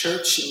this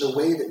church in the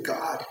way that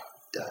God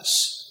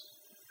does?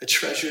 A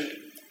treasured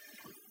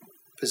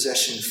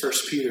possession. 1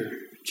 Peter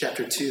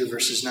chapter 2,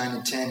 verses 9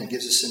 and 10, it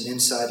gives us an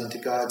insight into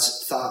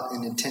God's thought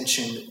and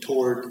intention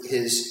toward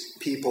his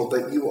people.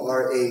 But you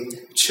are a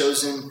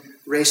chosen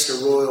race,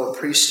 a royal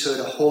priesthood,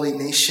 a holy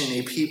nation,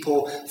 a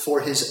people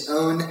for his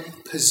own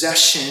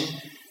possession,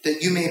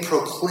 that you may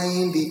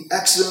proclaim the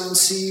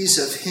excellencies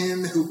of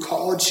him who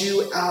called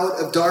you out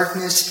of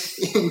darkness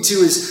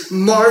into his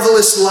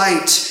marvelous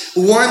light.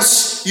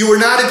 Once you were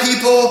not a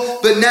people,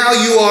 but now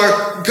you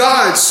are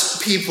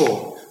God's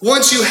people.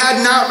 Once you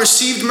had not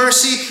received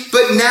mercy,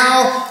 but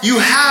now you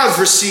have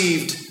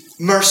received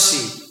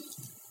mercy.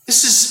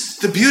 This is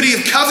the beauty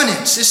of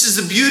covenants. This is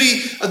the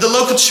beauty of the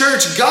local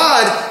church.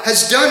 God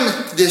has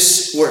done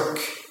this work.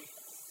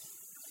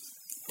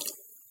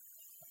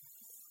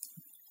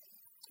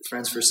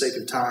 Friends, for sake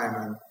of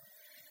time,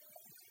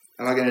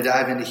 I'm not going to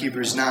dive into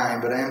Hebrews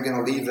 9, but I am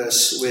going to leave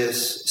us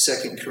with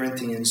 2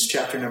 Corinthians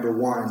chapter number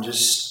 1,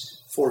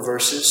 just 4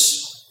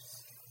 verses.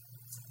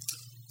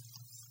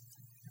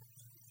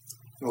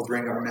 We'll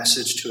bring our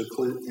message to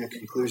a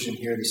conclusion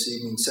here this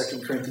evening.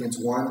 2 Corinthians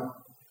 1,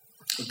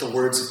 with the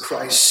words of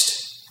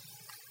Christ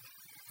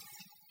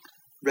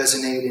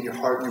resonate in your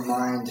heart and your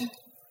mind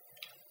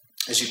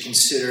as you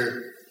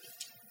consider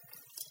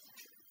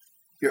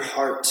your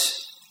heart,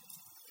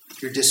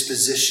 your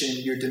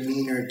disposition, your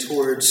demeanor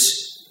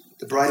towards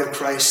the bride of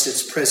Christ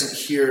that's present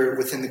here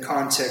within the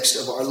context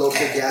of our local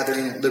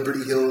gathering at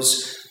Liberty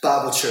Hills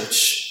Bible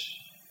Church.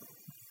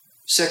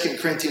 2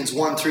 Corinthians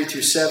 1, 3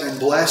 through 7,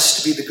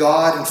 blessed be the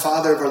God and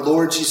Father of our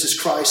Lord Jesus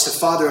Christ, the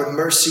Father of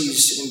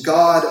mercies and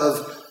God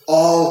of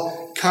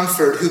all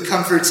comfort, who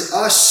comforts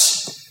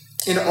us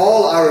in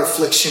all our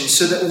afflictions,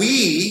 so that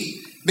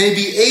we may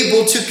be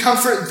able to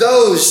comfort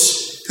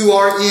those who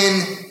are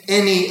in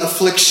any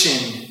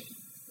affliction,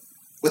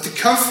 with the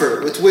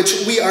comfort with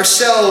which we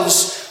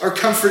ourselves are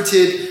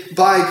comforted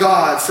by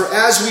God. For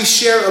as we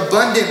share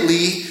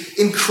abundantly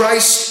in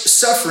Christ's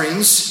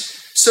sufferings,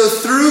 so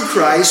through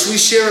Christ we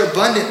share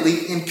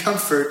abundantly in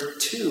comfort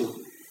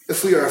too.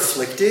 If we are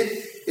afflicted,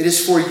 it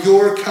is for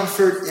your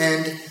comfort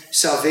and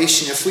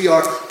salvation. If we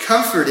are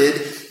comforted,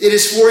 it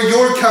is for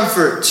your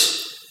comfort,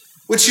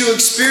 which you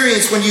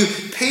experience when you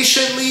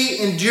patiently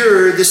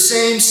endure the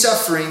same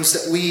sufferings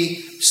that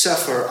we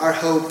suffer. Our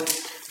hope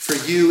for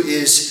you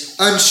is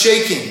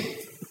unshaken,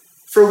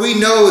 for we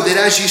know that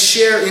as you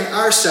share in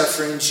our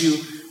sufferings,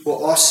 you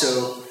will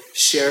also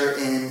share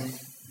in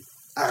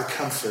our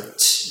comfort.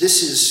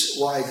 This is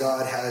why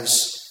God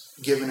has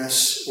given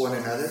us one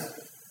another,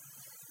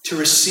 to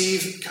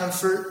receive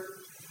comfort,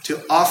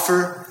 to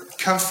offer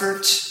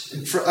comfort,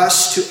 for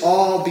us to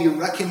all be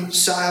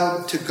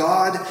reconciled to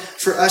God,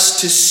 for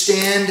us to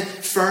stand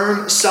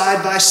firm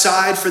side by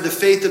side for the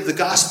faith of the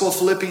gospel,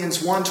 Philippians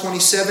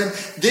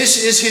 1:27.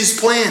 This is his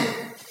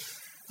plan.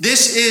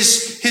 This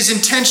is his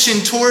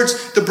intention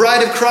towards the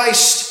bride of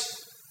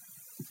Christ.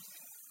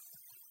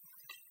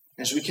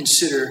 As we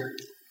consider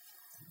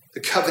the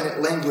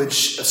covenant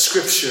language of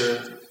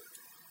Scripture,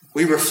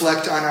 we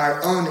reflect on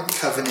our own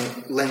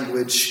covenant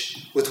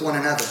language with one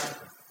another.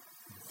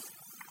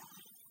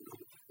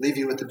 Leave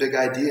you with the big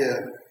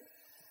idea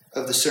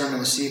of the sermon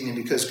this evening,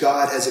 because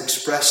God has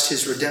expressed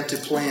his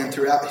redemptive plan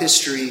throughout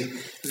history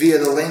via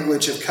the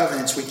language of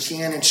covenants. We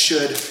can and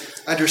should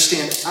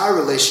understand our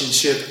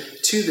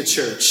relationship to the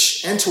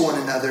church and to one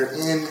another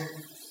in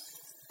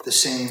the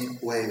same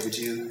way. Would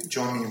you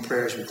join me in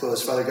prayer as we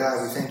close? Father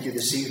God, we thank you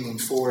this evening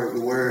for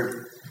your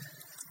word.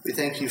 We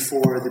thank you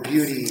for the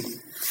beauty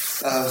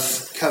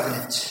of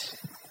covenant.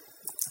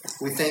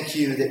 We thank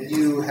you that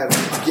you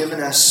have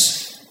given us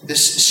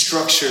this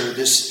structure,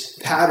 this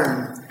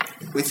pattern.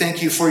 We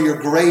thank you for your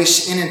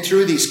grace in and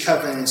through these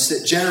covenants,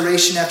 that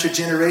generation after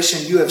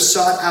generation you have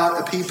sought out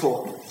a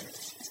people.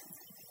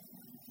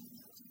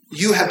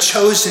 You have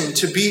chosen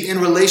to be in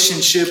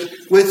relationship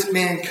with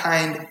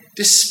mankind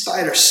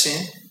despite our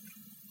sin.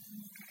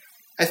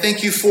 I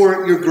thank you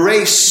for your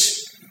grace.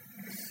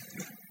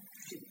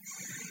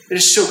 It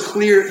is so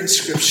clear in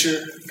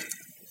Scripture.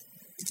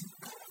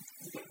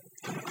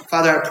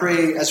 Father, I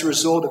pray as a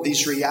result of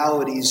these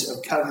realities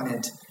of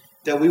covenant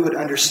that we would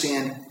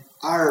understand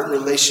our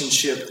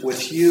relationship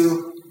with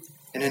you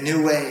in a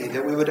new way,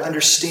 that we would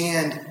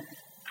understand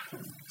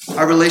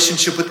our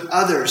relationship with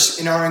others,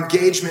 in our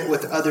engagement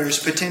with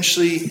others,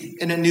 potentially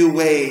in a new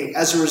way,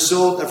 as a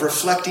result of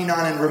reflecting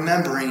on and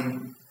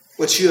remembering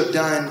what you have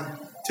done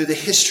through the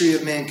history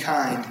of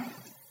mankind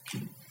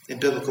in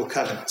biblical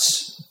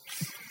covenants.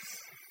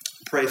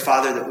 Pray,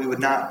 Father, that we would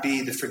not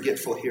be the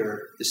forgetful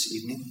here this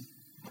evening.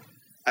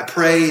 I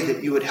pray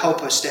that you would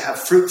help us to have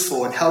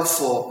fruitful and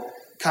helpful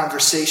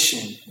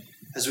conversation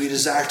as we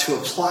desire to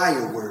apply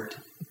your word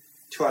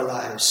to our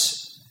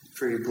lives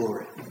for your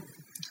glory.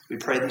 We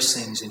pray these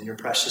things in your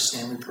precious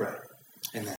name we pray. Amen.